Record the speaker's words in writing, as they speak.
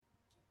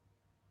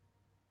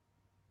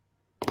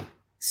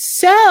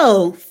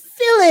So,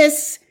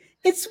 Phyllis,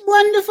 it's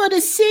wonderful to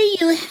see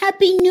you.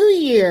 Happy New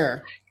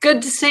Year.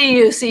 Good to see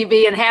you,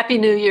 CB, and Happy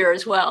New Year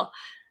as well.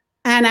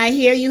 And I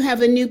hear you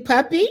have a new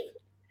puppy.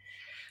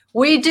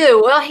 We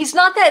do. Well, he's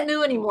not that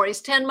new anymore. He's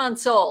 10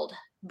 months old,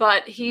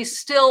 but he's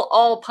still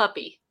all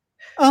puppy.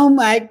 Oh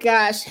my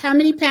gosh. How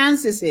many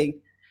pounds is he?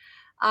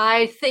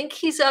 I think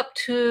he's up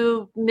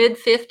to mid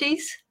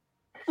 50s.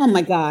 Oh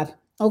my God.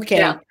 Okay.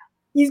 Yeah.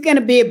 He's going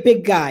to be a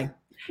big guy.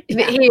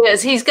 Yeah. He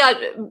is. He's got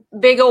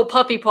big old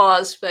puppy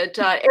paws, but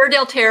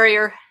Airedale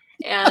Terrier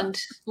and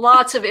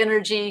lots of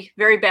energy,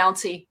 very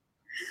bouncy.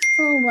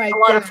 Oh my God. A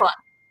lot of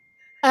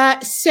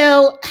fun.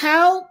 So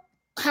how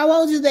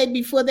old are they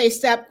before they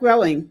stop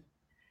growing?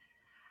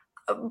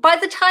 By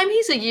the time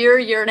he's a year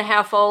and a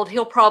half old,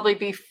 he'll probably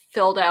be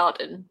filled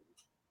out and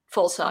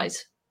full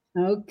size.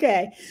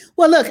 Okay.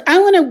 Well, look, I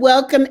want to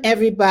welcome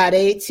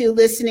everybody to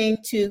listening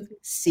to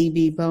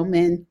CB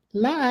Bowman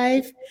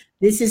Live.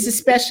 This is a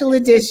special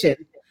edition.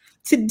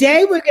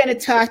 Today, we're going to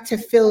talk to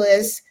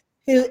Phyllis,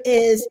 who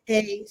is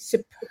a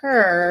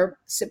superb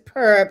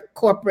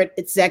corporate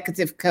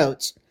executive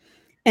coach.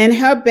 And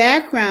her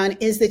background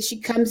is that she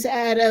comes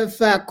out of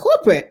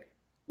corporate,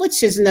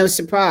 which is no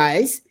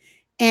surprise.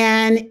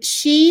 And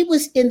she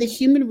was in the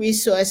human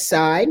resource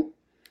side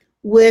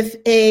with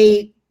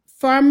a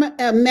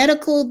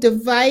medical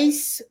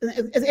device.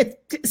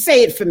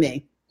 Say it for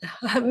me.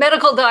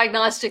 Medical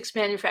diagnostics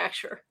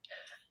manufacturer.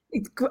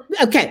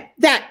 Okay,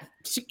 that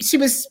she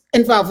was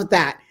involved with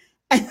that.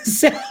 And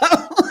so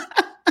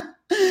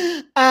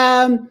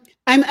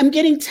I'm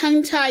getting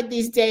tongue-tied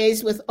these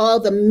days with all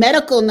the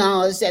medical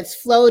knowledge that's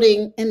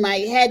floating in my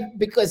head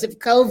because of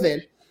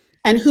COVID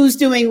and who's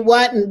doing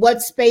what and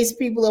what space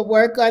people are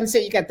working on. So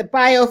you got the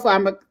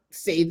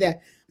biopharmacy, the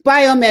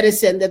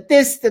biomedicine, the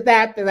this, the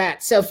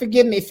that. So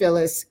forgive me,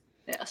 Phyllis.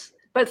 Yes,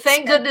 but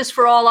thank goodness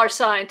for all our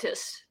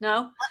scientists,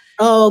 no?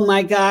 Oh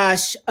my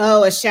gosh.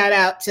 Oh, a shout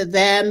out to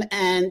them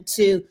and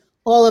to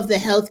all of the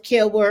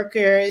healthcare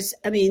workers.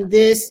 I mean,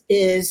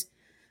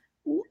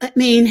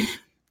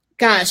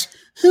 gosh,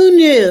 who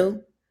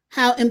knew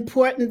how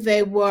important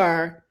they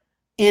were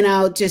in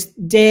our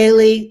just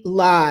daily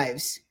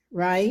lives,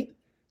 right?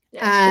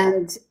 Yes.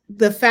 And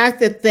the fact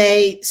that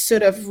they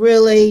sort of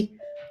really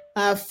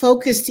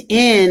focused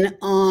in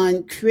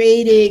on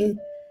creating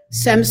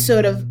some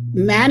sort of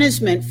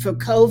management for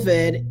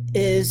COVID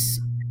is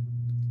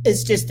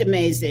just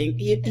amazing.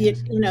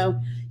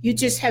 You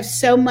just have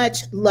so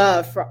much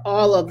love for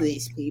all of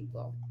these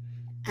people.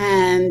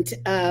 And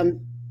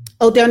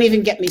don't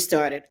even get me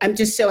started. I'm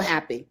just so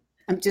happy.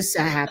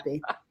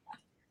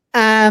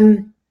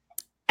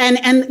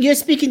 And you're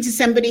speaking to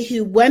somebody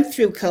who went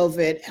through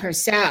COVID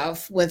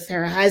herself with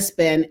her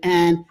husband.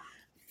 And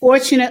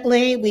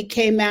fortunately, we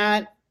came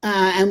out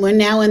and we're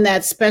now in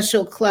that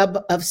special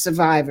club of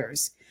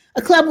survivors.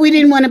 A club we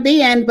didn't want to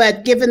be in,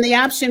 but given the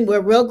option,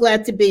 we're real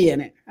glad to be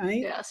in it, right?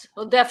 Yes.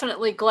 Well,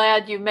 definitely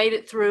glad you made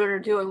it through and are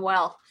doing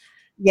well.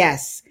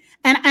 Yes.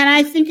 And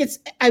I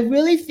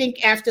really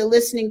think after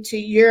listening to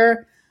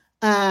your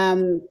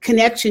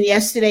connection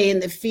yesterday in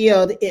the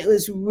field, it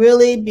was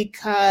really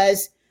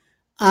because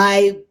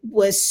I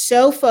was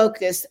so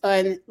focused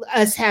on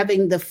us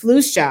having the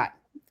flu shot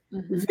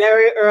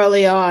very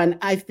early on.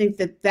 I think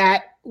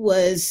that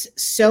was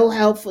so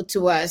helpful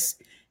to us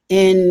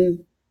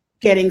in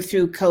getting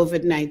through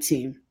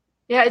COVID-19.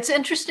 Yeah, it's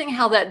interesting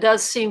how that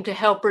does seem to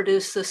help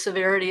reduce the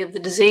severity of the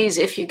disease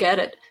if you get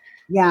it.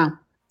 Yeah.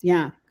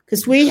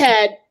 Because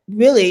I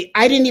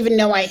didn't even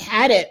know I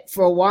had it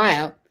for a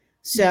while.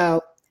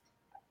 So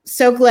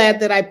glad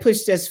that I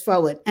pushed us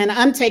forward. And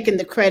I'm taking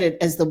the credit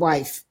as the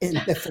wife in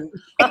the thing.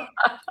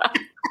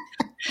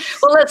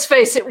 Well, let's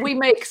face it, we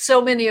make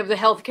so many of the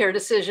healthcare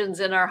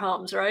decisions in our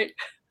homes, right?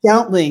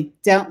 Don't we?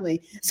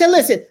 So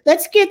listen,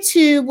 let's get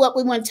to what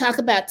we want to talk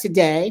about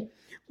today,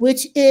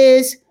 which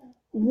is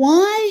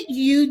why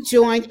you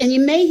joined. And you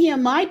may hear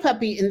my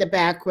puppy in the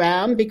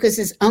background because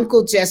his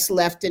uncle just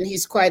left and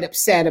he's quite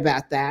upset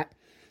about that.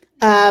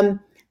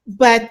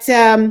 But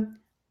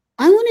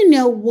I want to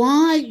know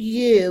why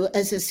you,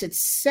 as a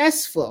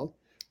successful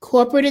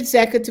corporate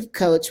executive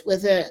coach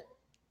with a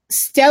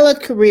stellar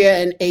career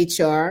in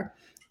HR,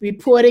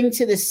 reporting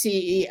to the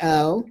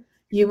CEO,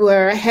 you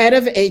were head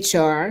of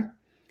HR.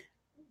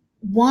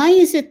 Why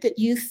is it that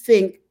you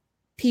think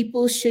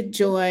people should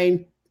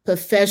join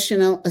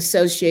professional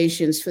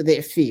associations for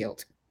their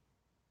field?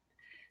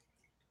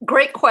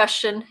 Great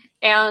question.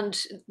 And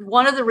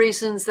one of the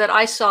reasons that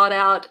I sought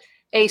out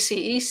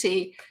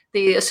ACEC,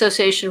 the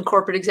Association of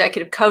Corporate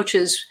Executive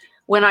Coaches,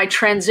 when I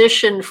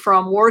transitioned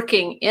from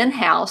working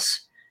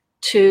in-house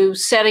to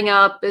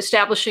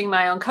establishing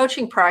my own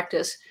coaching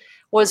practice,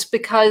 was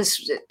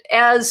because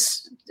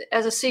as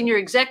a senior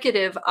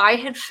executive, I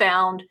had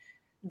found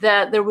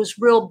that there was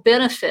real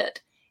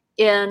benefit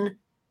in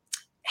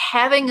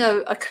having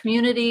a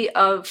community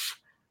of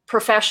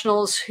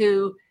professionals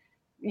who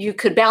you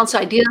could bounce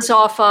ideas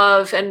off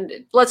of. And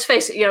let's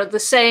face it, the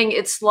saying,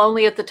 it's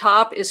lonely at the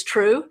top, is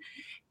true.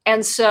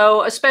 And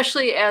so,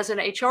 especially as an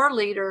HR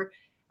leader,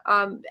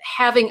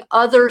 having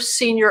other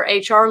senior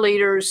HR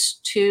leaders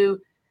to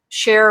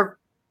share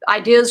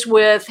ideas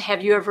with.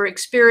 Have you ever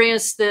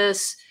experienced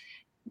this?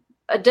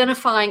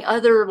 Identifying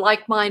other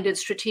like-minded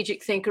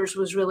strategic thinkers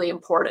was really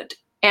important.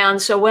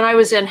 And so when I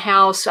was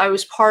in-house, I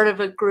was part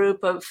of a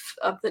group of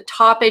the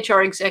top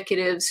HR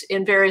executives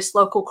in various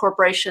local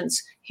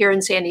corporations here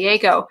in San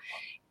Diego.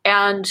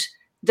 And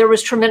there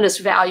was tremendous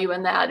value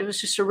in that. It was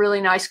just a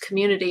really nice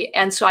community.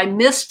 And so I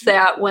missed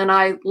that when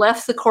I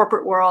left the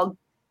corporate world,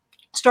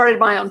 started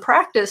my own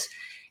practice,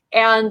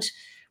 and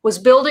was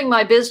building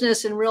my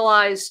business and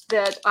realized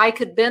that I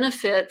could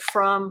benefit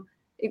from,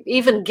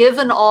 even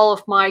given all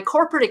of my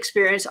corporate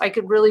experience, I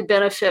could really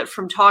benefit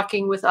from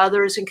talking with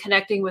others and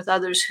connecting with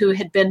others who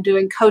had been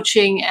doing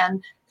coaching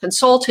and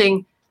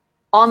consulting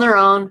on their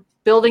own,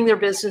 building their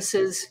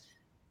businesses,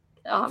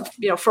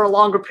 for a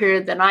longer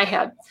period than I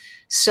had.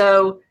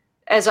 So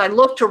as I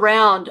looked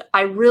around,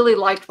 I really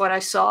liked what I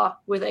saw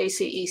with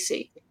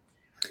ACEC.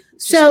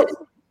 So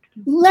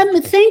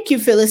thank you,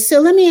 Phyllis. So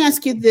let me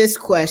ask you this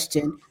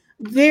question.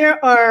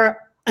 There are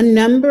a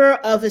number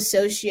of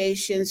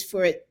associations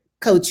for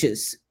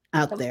coaches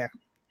out there,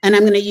 and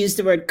I'm going to use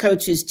the word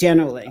coaches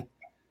generally.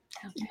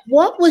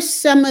 What were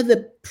some of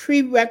the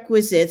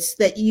prerequisites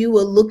that you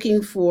were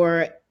looking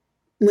for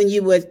when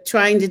you were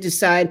trying to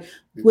decide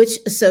which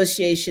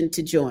association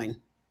to join?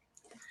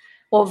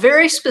 Well,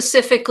 very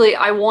specifically,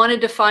 I wanted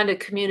to find a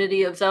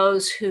community of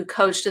those who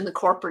coached in the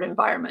corporate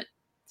environment,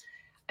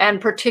 and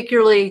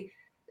particularly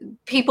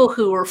people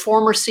who were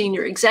former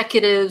senior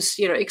executives,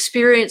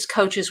 experienced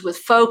coaches with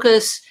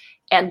focus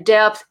and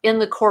depth in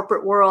the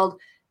corporate world,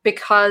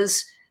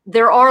 because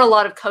there are a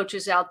lot of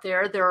coaches out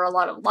there. There are a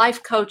lot of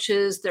life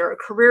coaches. There are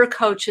career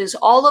coaches.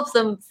 All of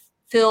them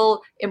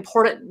fill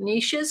important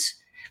niches.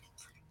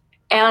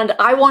 And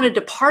I wanted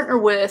to partner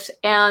with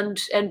and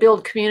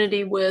build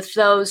community with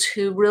those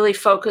who really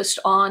focused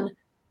on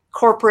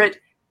corporate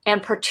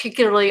and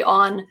particularly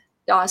on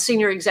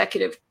senior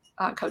executive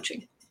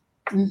coaching.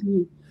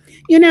 Mm-hmm.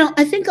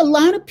 I think a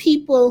lot of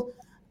people,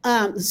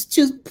 there's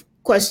two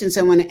questions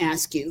I want to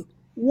ask you.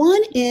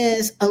 One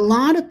is, a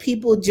lot of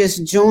people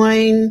just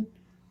join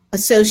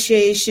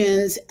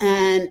associations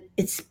and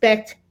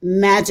expect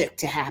magic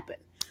to happen.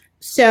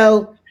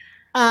 So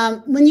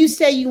when you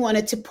say you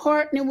wanted to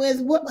partner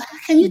with,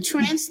 can you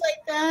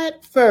translate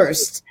that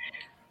first?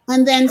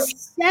 And then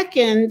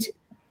second,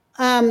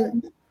 how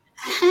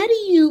do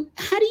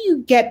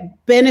you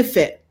get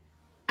benefit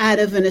out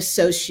of an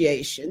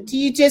association? Do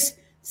you just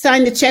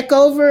sign the check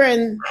over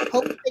and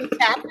hope things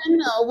happen,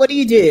 or what do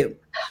you do?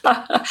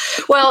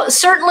 Well,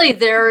 certainly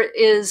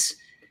there's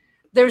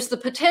the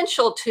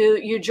potential to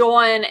you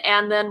join,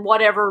 and then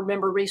whatever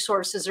member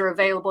resources are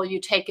available,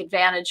 you take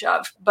advantage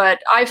of.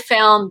 But I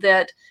found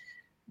that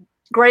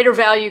greater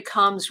value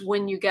comes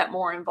when you get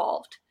more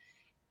involved.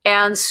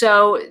 And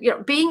so,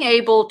 being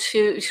able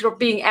to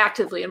being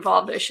actively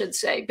involved, I should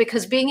say,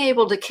 because being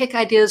able to kick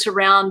ideas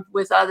around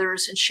with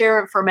others and share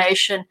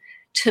information,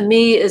 to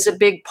me, is a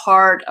big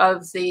part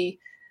of the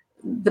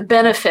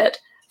benefit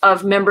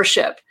of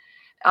membership.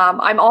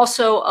 I'm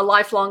also a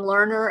lifelong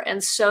learner,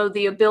 and so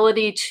the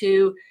ability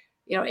to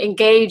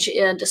engage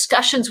in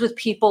discussions with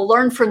people,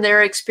 learn from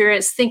their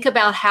experience, think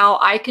about how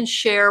I can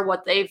share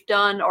what they've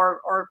done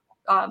or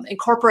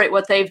incorporate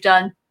what they've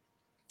done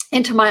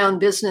into my own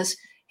business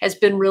has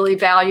been really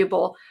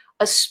valuable,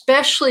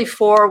 especially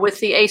with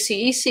the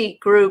ACEC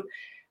group.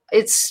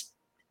 It's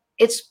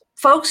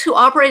folks who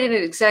operate at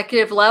an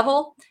executive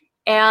level,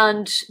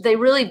 and they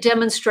really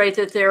demonstrate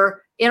that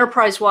they're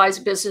enterprise-wise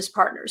business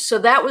partners. So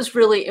that was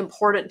really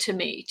important to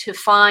me, to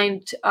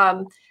find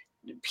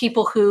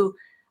people who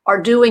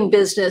are doing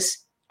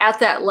business at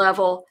that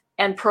level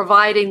and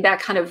providing that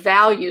kind of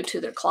value to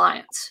their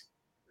clients.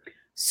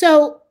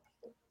 So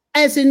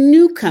as a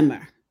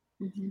newcomer,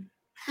 mm-hmm.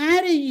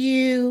 how do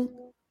you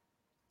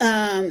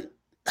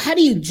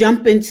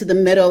jump into the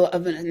middle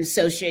of an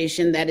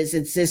association that has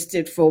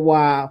existed for a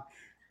while?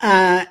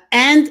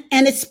 And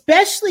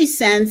especially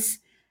since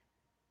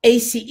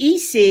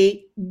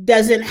ACEC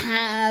doesn't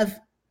have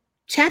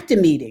chapter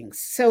meetings.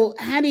 So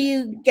how do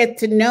you get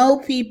to know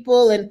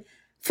people? And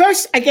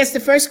first, I guess the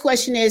first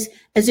question is,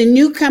 as a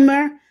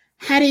newcomer,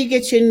 how do you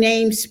get your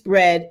name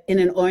spread in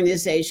an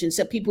organization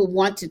so people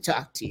want to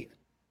talk to you?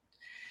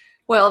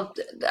 Well,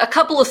 a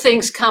couple of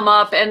things come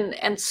up,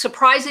 and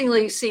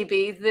surprisingly,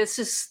 CB, this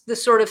is the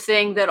sort of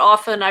thing that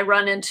often I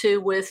run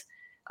into with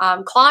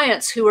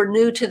clients who are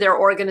new to their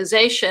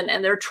organization,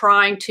 and they're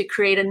trying to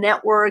create a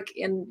network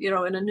in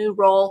a new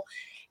role.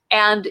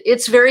 And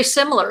it's very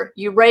similar.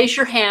 You raise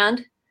your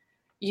hand.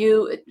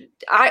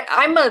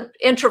 I'm an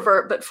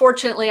introvert, but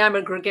fortunately I'm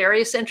a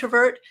gregarious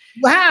introvert.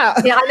 Wow.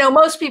 Yeah, I know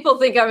most people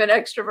think I'm an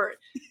extrovert,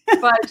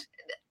 but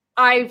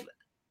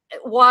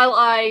while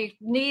I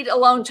need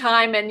alone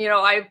time and,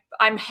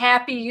 I'm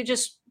happy, you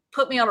just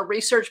put me on a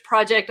research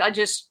project, I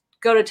just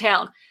go to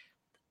town.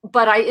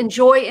 But I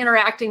enjoy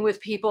interacting with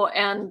people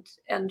and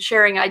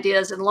sharing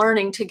ideas and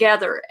learning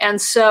together.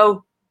 And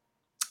so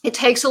it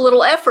takes a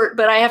little effort,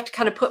 but I have to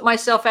kind of put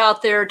myself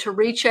out there to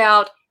reach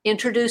out,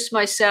 introduce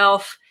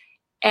myself,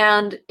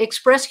 and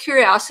express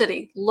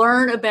curiosity,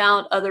 learn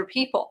about other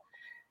people.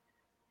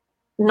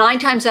 9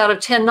 times out of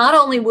 10, not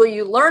only will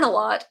you learn a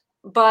lot,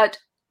 but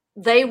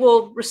they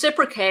will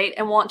reciprocate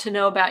and want to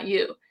know about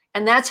you.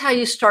 And that's how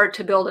you start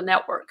to build a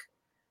network.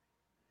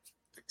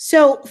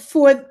 So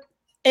for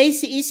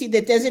ACEC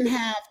that doesn't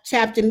have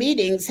chapter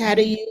meetings, how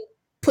do you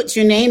put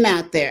your name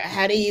out there?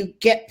 How do you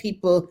get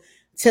people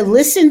to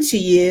listen to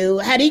you?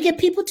 How do you get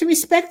people to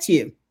respect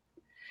you?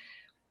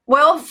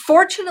 Well,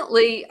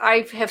 fortunately,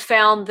 I have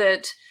found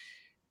that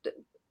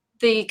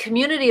the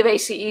community of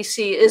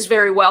ACEC is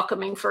very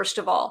welcoming, first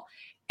of all.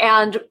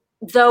 And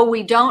though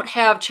we don't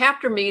have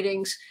chapter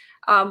meetings,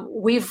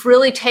 we've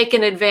really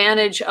taken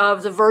advantage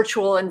of the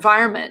virtual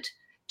environment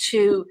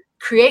to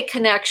create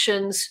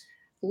connections,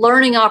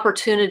 learning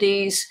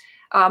opportunities,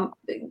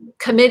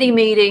 committee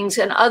meetings,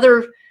 and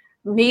other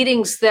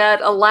meetings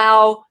that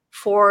allow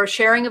for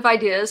sharing of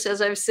ideas,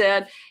 as I've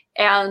said,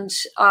 and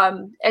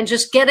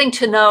just getting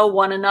to know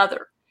one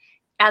another.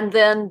 And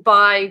then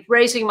by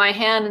raising my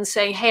hand and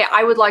saying, hey,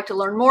 I would like to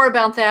learn more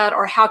about that,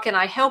 or how can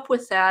I help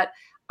with that,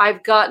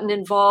 I've gotten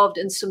involved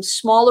in some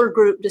smaller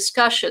group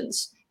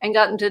discussions and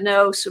gotten to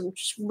know some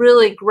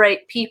really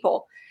great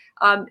people.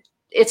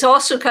 It's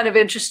also kind of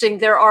interesting.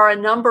 There are a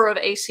number of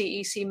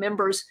ACEC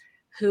members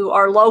who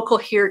are local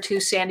here to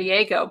San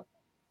Diego.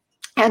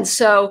 And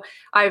so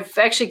I've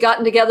actually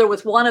gotten together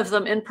with one of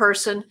them in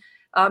person,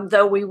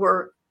 though we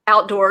were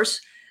outdoors.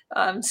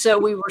 So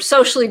we were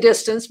socially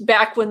distanced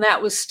back when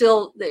that was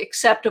still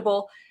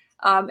acceptable.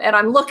 And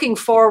I'm looking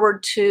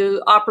forward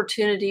to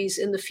opportunities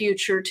in the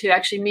future to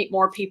actually meet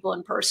more people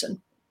in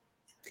person.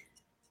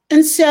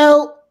 And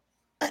so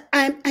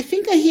I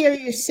think I hear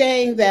you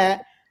saying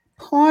that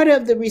part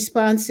of the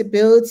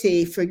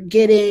responsibility for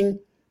getting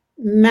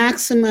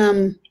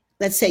maximum,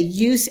 let's say,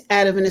 use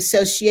out of an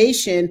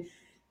association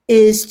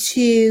is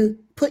to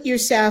put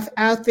yourself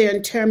out there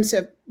in terms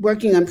of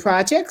working on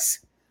projects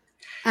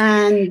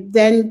and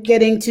then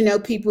getting to know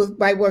people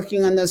by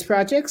working on those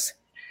projects?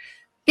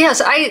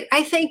 Yes,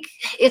 I think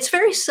it's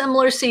very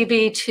similar,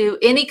 CB, to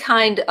any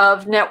kind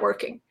of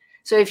networking.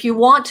 So if you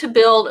want to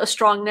build a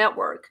strong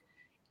network,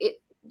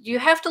 you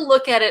have to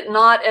look at it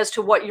not as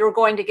to what you're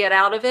going to get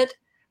out of it,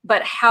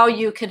 but how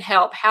you can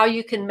help, how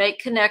you can make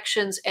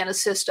connections and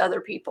assist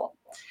other people.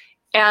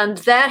 And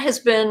that has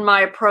been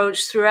my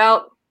approach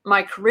throughout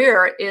my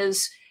career,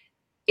 is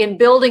in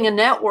building a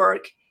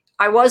network.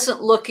 I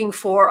wasn't looking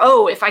for,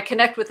 oh, if I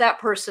connect with that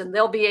person,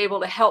 they'll be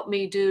able to help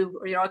me do,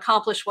 or,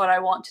 accomplish what I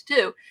want to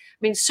do. I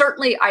mean,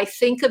 certainly I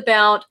think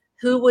about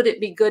who would it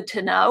be good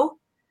to know,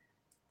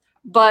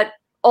 but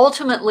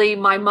ultimately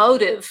my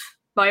motive,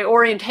 my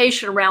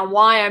orientation around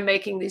why I'm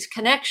making these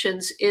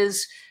connections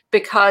is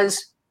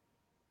because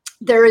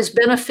there is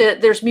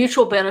benefit, there's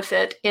mutual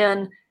benefit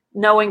in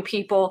knowing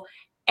people.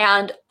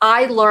 And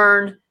I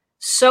learn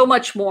so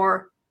much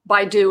more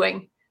by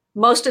doing.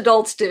 Most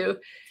adults do.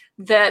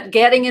 That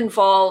getting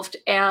involved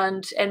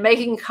and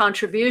making a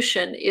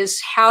contribution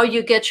is how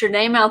you get your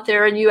name out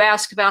there. And you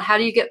ask about how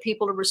do you get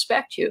people to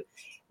respect you?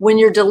 When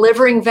you're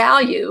delivering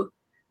value,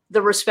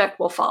 the respect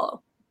will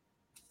follow.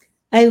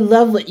 I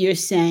love what you're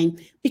saying,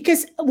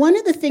 because one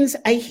of the things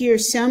I hear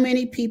so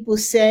many people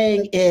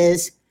saying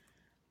is,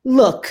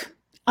 look,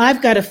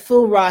 I've got a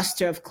full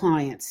roster of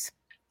clients.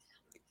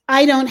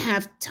 I don't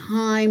have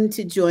time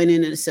to join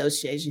in an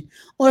association.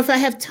 Or if I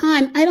have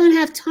time, I don't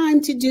have time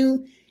to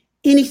do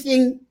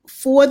anything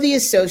for the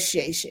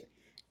association.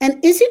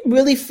 And is it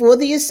really for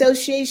the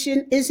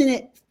association? Isn't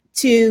it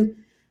to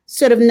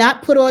sort of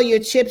not put all your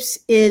chips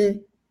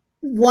in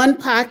one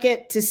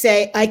pocket to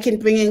say, I can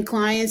bring in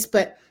clients,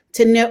 but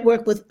to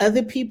network with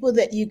other people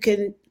that you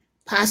can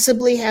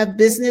possibly have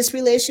business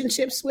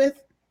relationships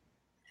with?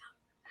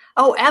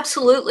 Oh,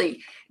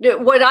 absolutely.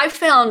 What I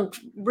found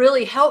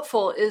really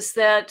helpful is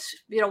that,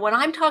 when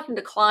I'm talking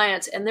to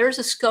clients and there's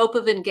a scope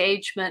of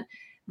engagement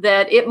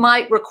that it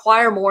might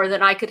require more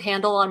than I could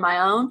handle on my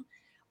own,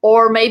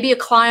 or maybe a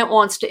client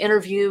wants to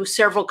interview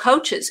several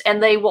coaches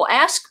and they will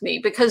ask me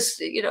because,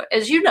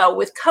 as you know,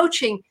 with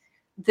coaching,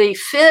 the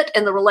fit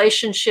and the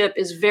relationship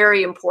is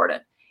very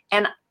important.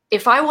 And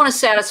if I want a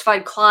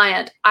satisfied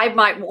client, I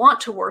might want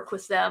to work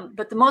with them.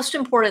 But the most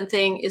important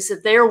thing is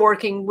that they're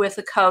working with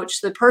a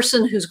coach. The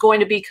person who's going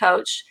to be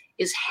coached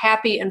is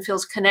happy and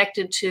feels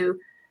connected to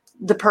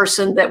the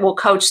person that will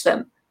coach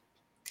them.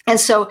 And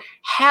so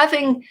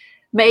having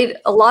made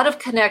a lot of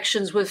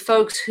connections with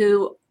folks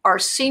who are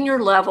senior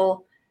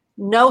level,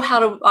 know how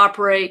to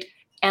operate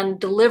and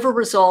deliver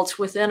results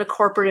within a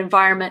corporate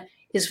environment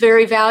is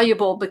very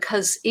valuable,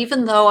 because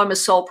even though I'm a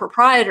sole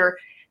proprietor,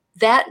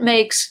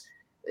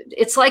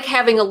 it's like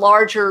having a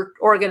larger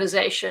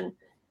organization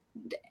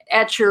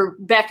at your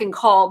beck and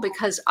call,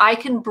 because I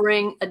can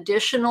bring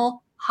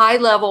additional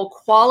high-level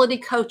quality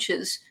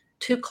coaches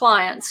to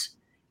clients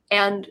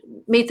and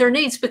meet their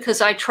needs because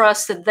I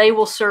trust that they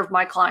will serve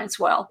my clients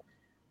well.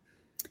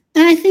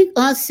 And I think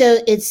also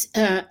it's,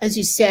 as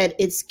you said,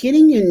 it's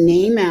getting your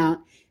name out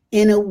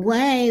in a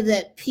way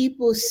that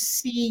people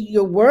see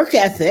your work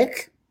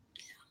ethic,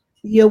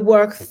 your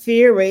work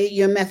theory,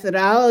 your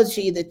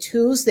methodology, the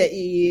tools that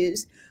you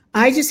use,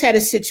 I just had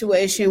a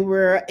situation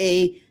where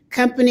a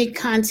company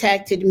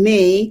contacted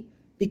me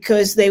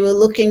because they were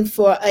looking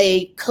for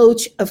a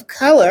coach of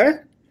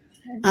color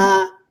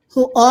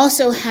who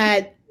also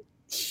had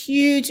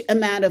huge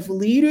amount of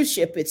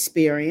leadership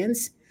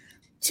experience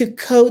to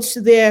coach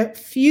their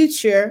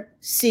future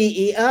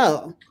CEO.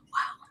 Wow.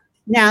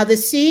 Now, the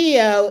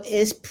CEO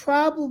is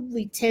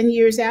probably 10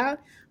 years out,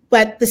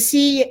 but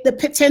the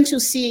potential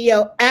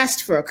CEO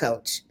asked for a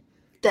coach.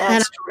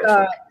 That's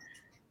terrific.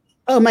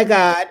 Oh my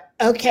God.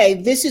 Okay,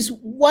 this is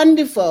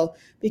wonderful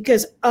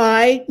because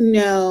I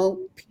know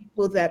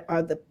people that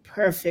are the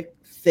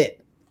perfect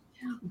fit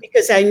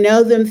because I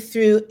know them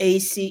through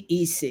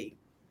ACEC.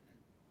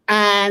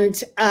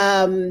 And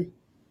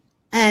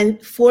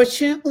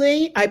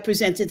fortunately, I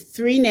presented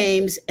 3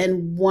 names,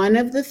 and one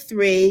of the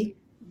 3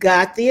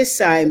 got the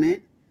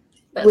assignment,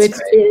 which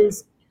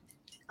is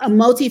a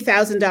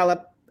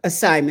multi-$1,000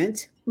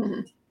 assignment.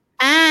 Mm-hmm.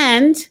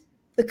 And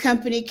the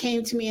company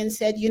came to me and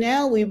said,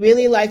 we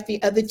really like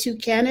the other 2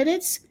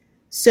 candidates,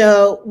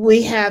 so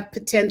we have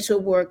potential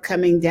work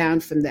coming down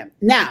from them.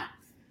 Now,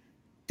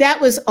 that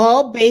was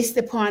all based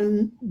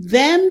upon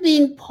them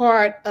being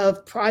part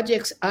of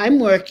projects I'm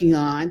working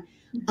on.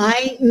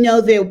 I know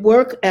their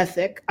work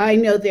ethic, I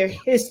know their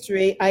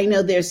history, I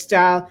know their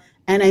style,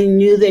 and I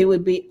knew they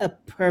would be a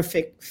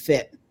perfect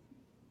fit.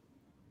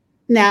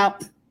 Now,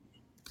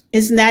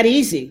 isn't that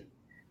easy?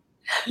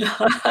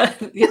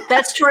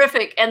 That's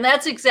terrific. And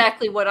that's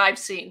exactly what I've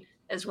seen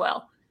as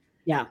well.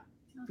 Yeah.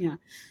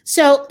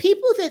 So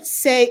people that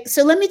say,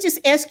 so let me just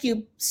ask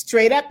you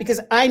straight up,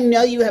 because I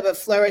know you have a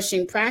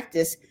flourishing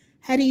practice.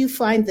 How do you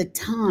find the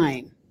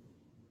time?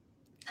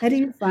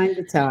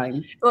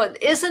 Well,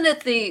 isn't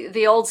it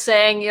the old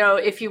saying,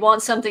 if you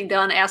want something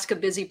done, ask a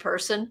busy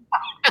person?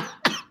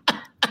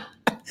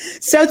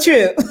 So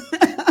true.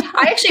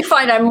 I actually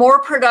find I'm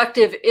more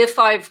productive if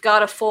I've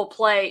got a full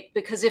plate,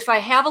 because if I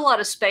have a lot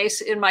of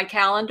space in my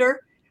calendar,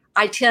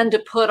 I tend to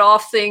put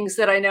off things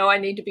that I know I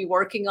need to be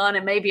working on,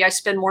 and maybe I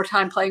spend more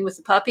time playing with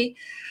the puppy.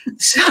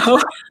 So,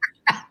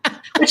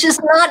 which is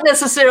not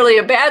necessarily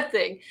a bad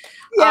thing.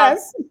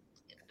 Yes.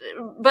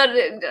 But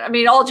I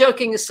mean, all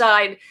joking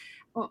aside,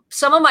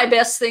 some of my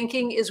best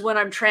thinking is when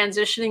I'm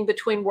transitioning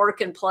between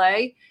work and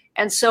play.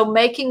 And so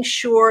making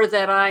sure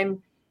that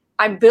I'm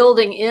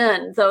building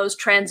in those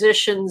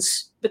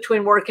transitions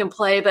between work and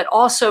play, but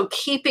also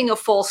keeping a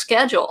full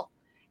schedule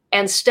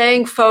and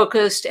staying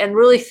focused and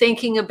really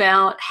thinking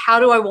about how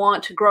do I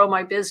want to grow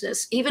my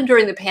business, even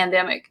during the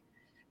pandemic,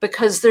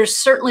 because there's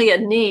certainly a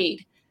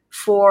need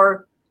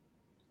for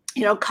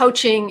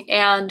coaching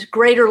and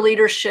greater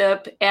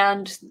leadership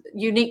and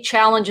unique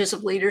challenges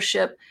of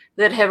leadership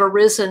that have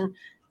arisen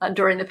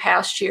during the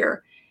past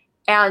year.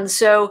 And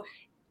so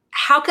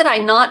how could I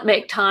not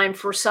make time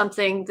for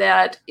something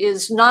that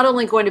is not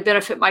only going to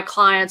benefit my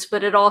clients,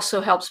 but it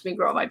also helps me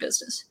grow my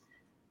business?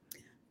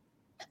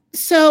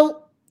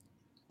 So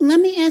let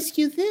me ask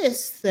you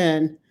this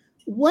then.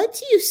 What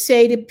do you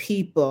say to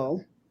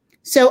people?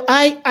 So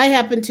I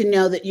happen to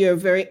know that you're a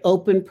very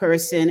open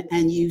person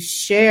and you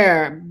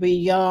share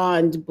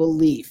beyond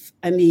belief.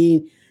 I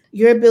mean,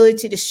 your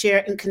ability to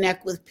share and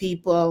connect with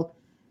people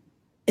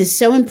is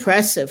so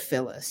impressive,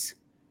 Phyllis.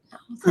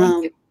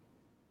 Thank you.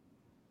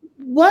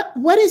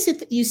 What is it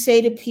that you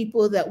say to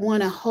people that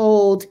want to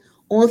hold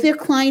all their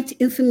client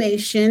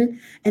information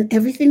and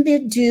everything they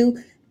do?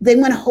 They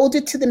want to hold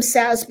it to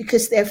themselves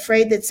because they're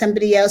afraid that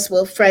somebody else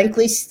will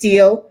frankly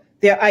steal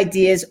their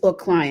ideas or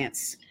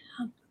clients.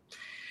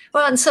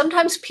 Well, and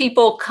sometimes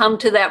people come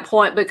to that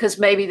point because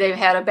maybe they've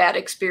had a bad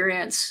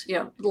experience,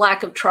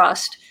 lack of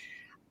trust.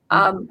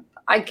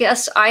 I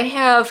guess I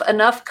have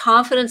enough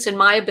confidence in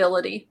my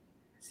ability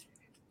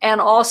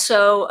and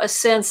also a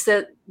sense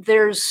that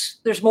there's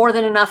more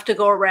than enough to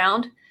go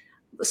around.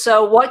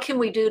 So what can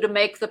we do to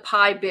make the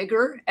pie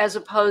bigger as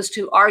opposed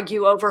to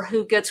argue over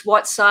who gets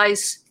what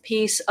size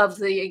piece of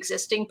the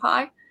existing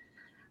pie?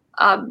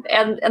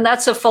 And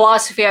that's a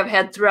philosophy I've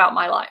had throughout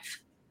my life.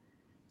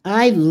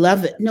 I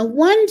love it. No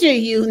wonder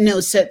you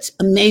know such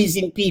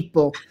amazing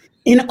people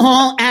in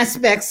all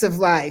aspects of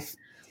life.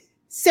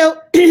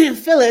 So,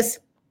 Phyllis,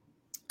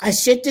 I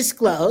should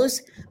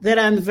disclose that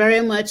I'm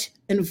very much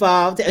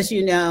involved, as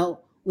you know,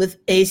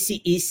 with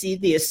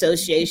ACEC, the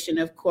Association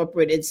of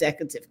Corporate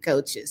Executive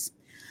Coaches.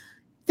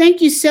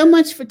 Thank you so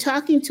much for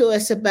talking to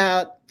us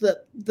about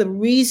the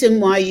reason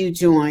why you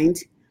joined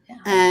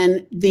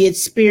and the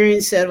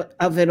experience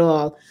of it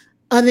all.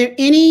 Are there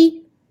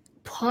any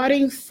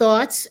parting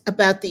thoughts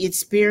about the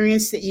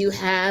experience that you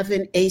have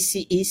in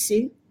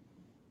ACEC?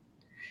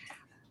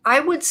 I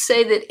would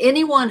say that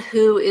anyone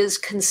who is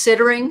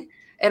considering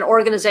an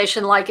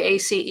organization like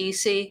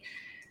ACEC,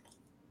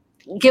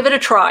 give it a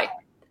try. I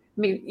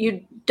mean,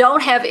 you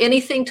don't have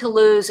anything to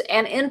lose.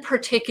 And in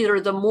particular,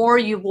 the more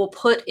you will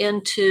put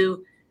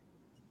into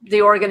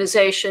the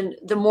organization,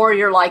 the more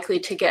you're likely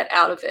to get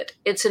out of it.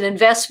 It's an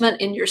investment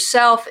in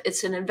yourself.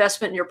 It's an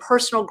investment in your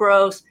personal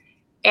growth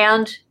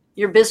and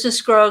your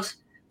business growth,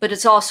 but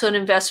it's also an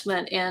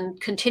investment in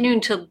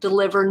continuing to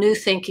deliver new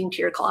thinking to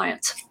your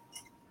clients.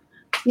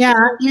 Yeah,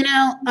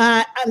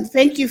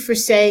 thank you for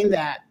saying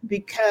that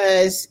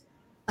because,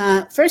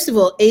 first of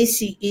all,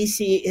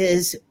 ACEC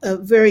is a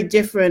very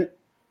different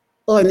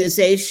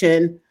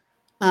organization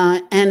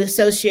and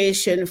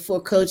association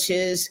for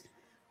coaches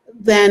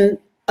than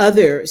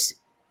others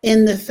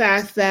in the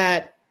fact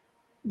that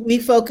we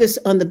focus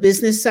on the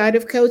business side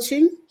of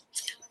coaching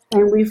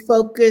and we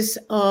focus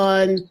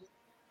on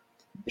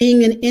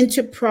being an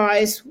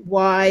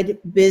enterprise-wide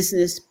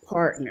business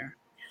partner.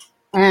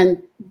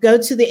 And go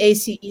to the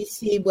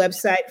ACEC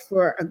website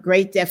for a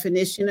great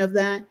definition of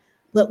that.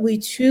 But we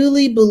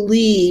truly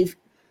believe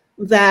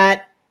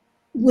that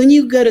when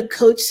you go to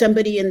coach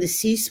somebody in the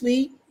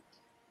C-suite,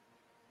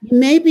 you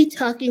may be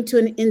talking to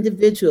an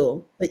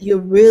individual, but you're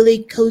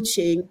really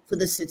coaching for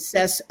the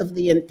success of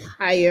the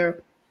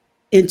entire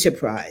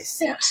enterprise.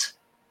 Yes.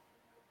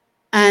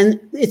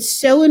 And it's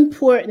so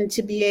important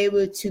to be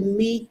able to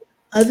meet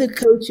other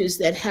coaches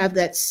that have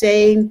that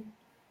same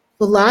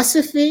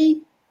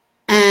philosophy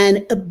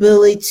and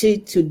ability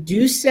to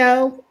do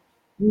so,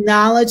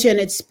 knowledge and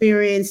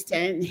experience to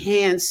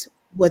enhance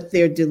what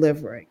they're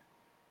delivering.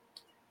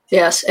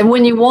 Yes. And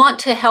when you want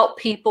to help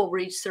people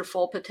reach their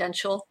full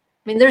potential,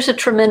 I mean, there's a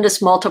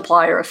tremendous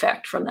multiplier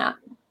effect from that.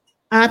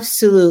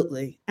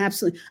 Absolutely.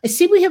 Absolutely. I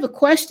see we have a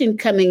question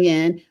coming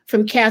in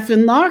from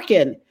Catherine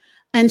Larkin.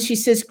 And she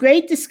says,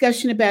 great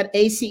discussion about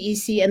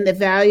ACEC and the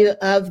value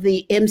of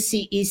the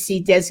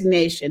MCEC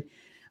designation.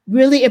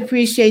 Really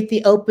appreciate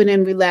the open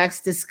and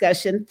relaxed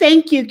discussion.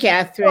 Thank you,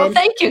 Catherine. Well,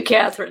 thank you,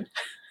 Catherine.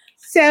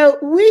 So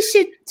we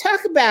should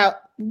talk about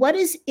what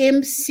is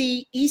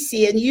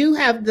MCEC, and you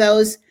have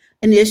those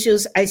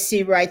initials I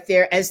see right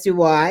there, as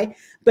do I,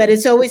 but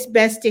it's always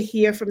best to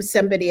hear from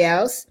somebody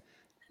else.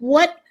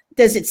 What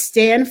does it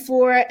stand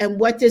for and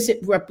what does it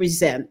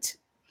represent?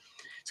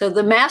 So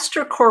the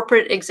Master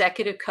Corporate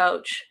Executive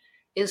Coach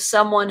is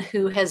someone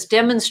who has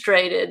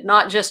demonstrated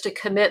not just a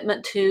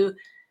commitment to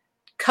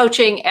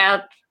coaching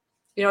at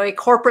a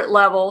corporate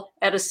level,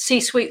 at a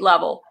C-suite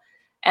level,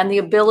 and the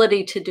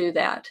ability to do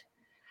that,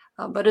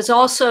 but is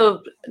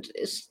also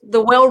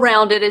the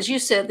well-rounded, as you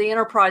said, the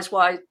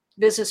enterprise-wide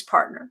business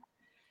partner.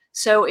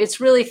 So it's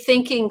really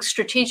thinking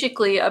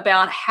strategically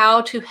about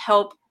how to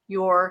help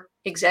your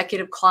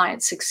executive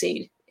clients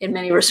succeed in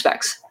many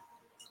respects.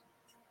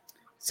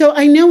 So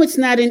I know it's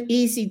not an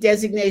easy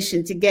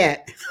designation to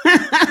get.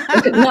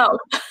 No.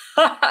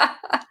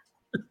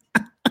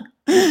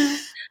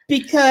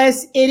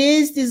 Because it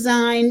is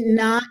designed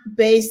not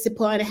based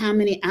upon how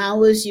many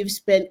hours you've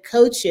spent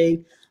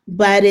coaching,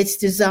 but it's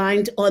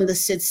designed on the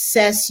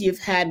success you've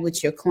had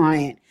with your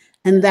client.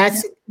 And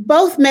that's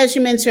both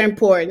measurements are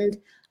important.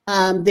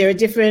 There are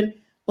different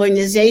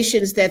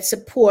organizations that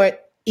support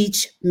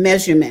each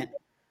measurement.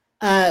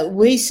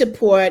 We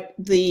support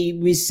the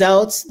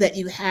results that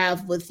you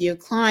have with your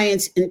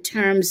clients in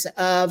terms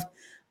of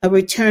a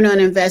return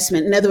on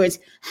investment. In other words,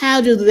 how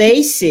do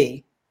they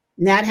see,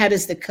 not how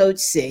does the coach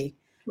see,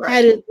 right.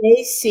 How do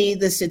they see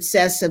the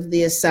success of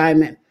the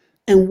assignment?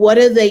 And what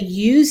are they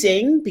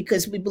using,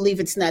 because we believe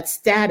it's not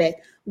static,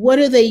 what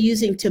are they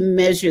using to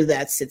measure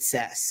that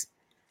success?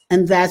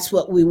 And that's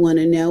what we want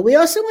to know. We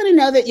also want to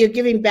know that you're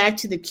giving back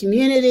to the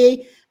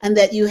community and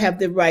that you have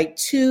the right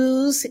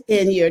tools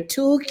in your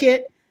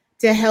toolkit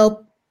to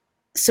help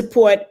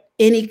support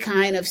any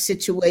kind of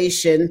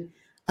situation,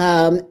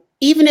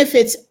 even if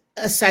it's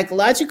a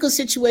psychological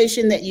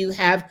situation, that you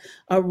have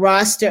a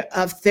roster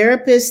of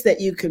therapists that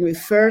you can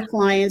refer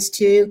clients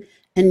to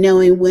and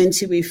knowing when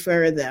to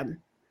refer them.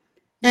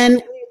 And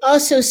we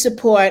also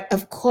support,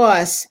 of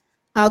course,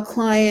 our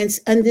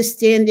clients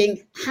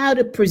understanding how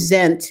to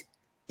present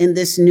in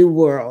this new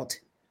world.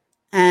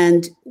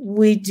 And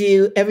we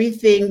do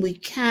everything we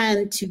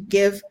can to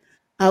give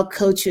our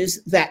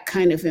coaches that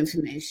kind of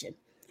information.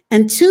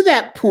 And to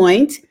that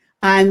point,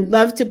 I'd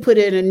love to put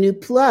in a new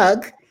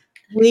plug.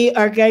 We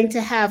are going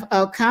to have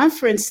our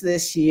conference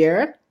this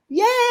year.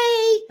 Yay!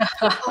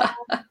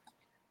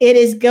 It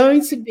is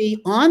going to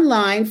be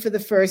online for the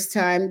first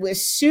time. We're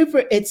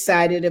super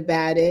excited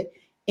about it.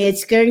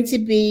 It's going to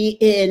be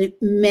in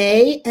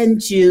May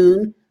and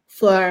June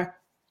for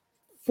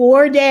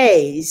 4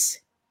 days.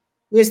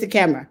 Where's the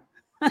camera?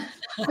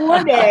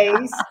 4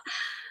 days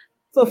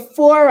for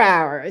 4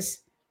 hours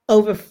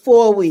over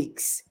 4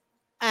 weeks.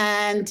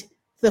 And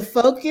the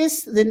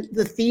focus,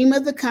 the theme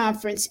of the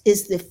conference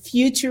is the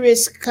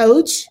futurist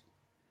coach.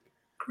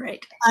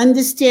 Great.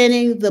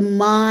 Understanding the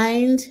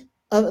mind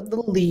of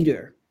the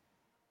leader.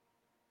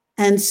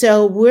 And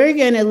so we're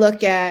going to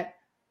look at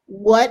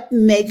what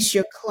makes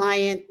your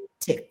client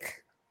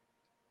tick,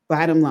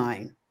 bottom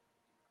line.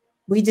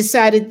 We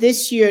decided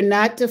this year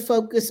not to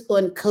focus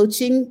on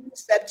coaching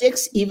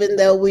subjects, even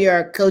though we are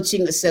a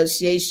coaching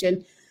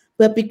association,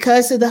 but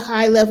because of the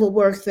high level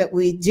work that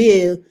we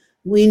do,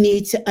 we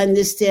need to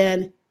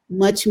understand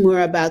much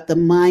more about the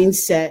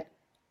mindset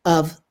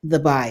of the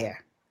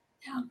buyer.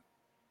 Yeah.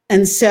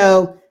 And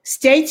so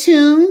stay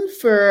tuned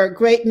for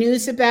great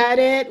news about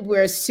it.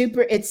 We're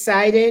super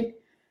excited.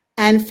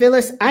 And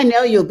Phyllis, I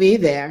know you'll be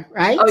there,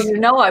 right? Oh, you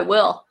know I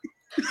will.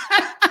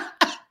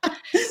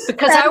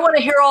 Because I want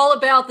to hear all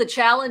about the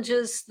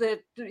challenges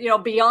that,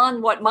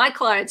 beyond what my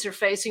clients are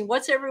facing.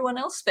 What's everyone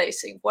else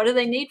facing? What do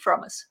they need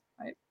from us?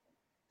 Right.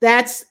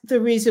 That's the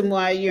reason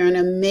why you're an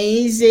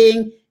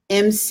amazing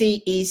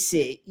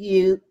MCEC.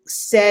 You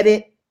said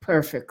it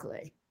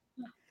perfectly.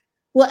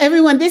 Well,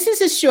 everyone, this is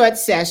a short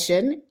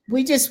session.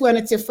 We just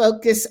wanted to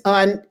focus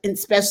on,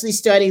 especially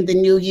starting the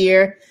new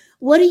year,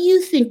 what are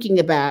you thinking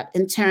about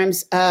in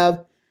terms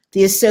of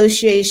the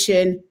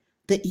association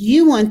that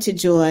you want to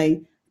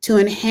join to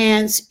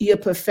enhance your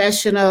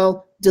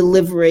professional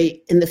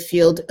delivery in the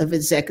field of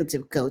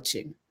executive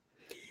coaching?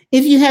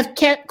 If you have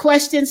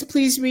questions,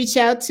 please reach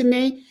out to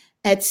me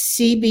at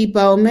CB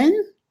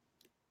Bowman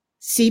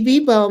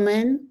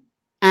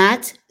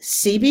at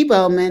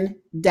cbbowman.com.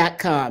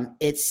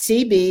 It's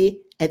CB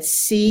at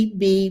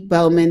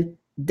cbbowman.com.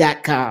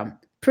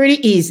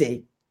 Pretty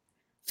easy.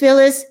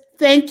 Phyllis,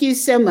 thank you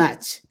so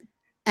much.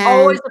 And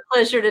always a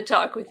pleasure to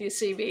talk with you,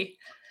 CB.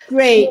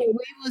 Great.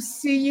 We will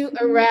see you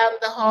around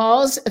the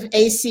halls of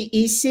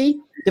ACEC,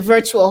 the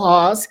virtual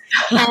halls.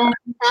 And,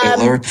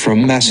 alert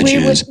from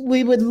messages.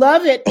 We would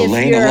love it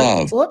Elena if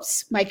Love.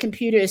 Whoops, my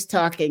computer is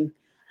talking.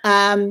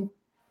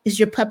 Is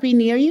your puppy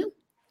near you?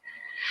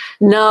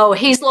 No,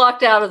 he's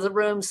locked out of the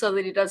room so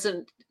that he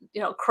doesn't,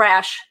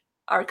 crash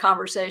our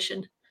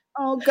conversation.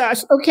 Oh,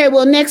 gosh. Okay,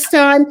 well, next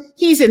time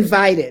he's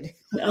invited.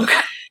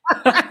 Okay.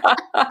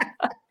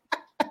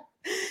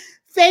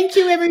 Thank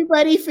you,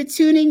 everybody, for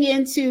tuning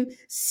in to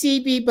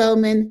CB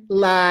Bowman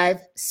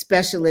Live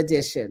Special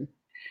Edition.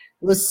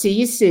 We'll see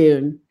you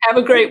soon. Have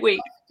a great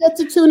week. Get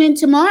to tune in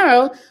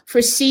tomorrow for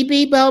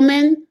CB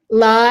Bowman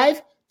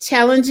Live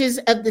Challenges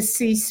of the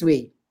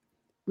C-Suite.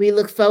 We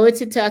look forward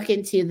to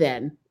talking to you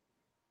then.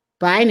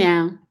 Bye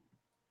now.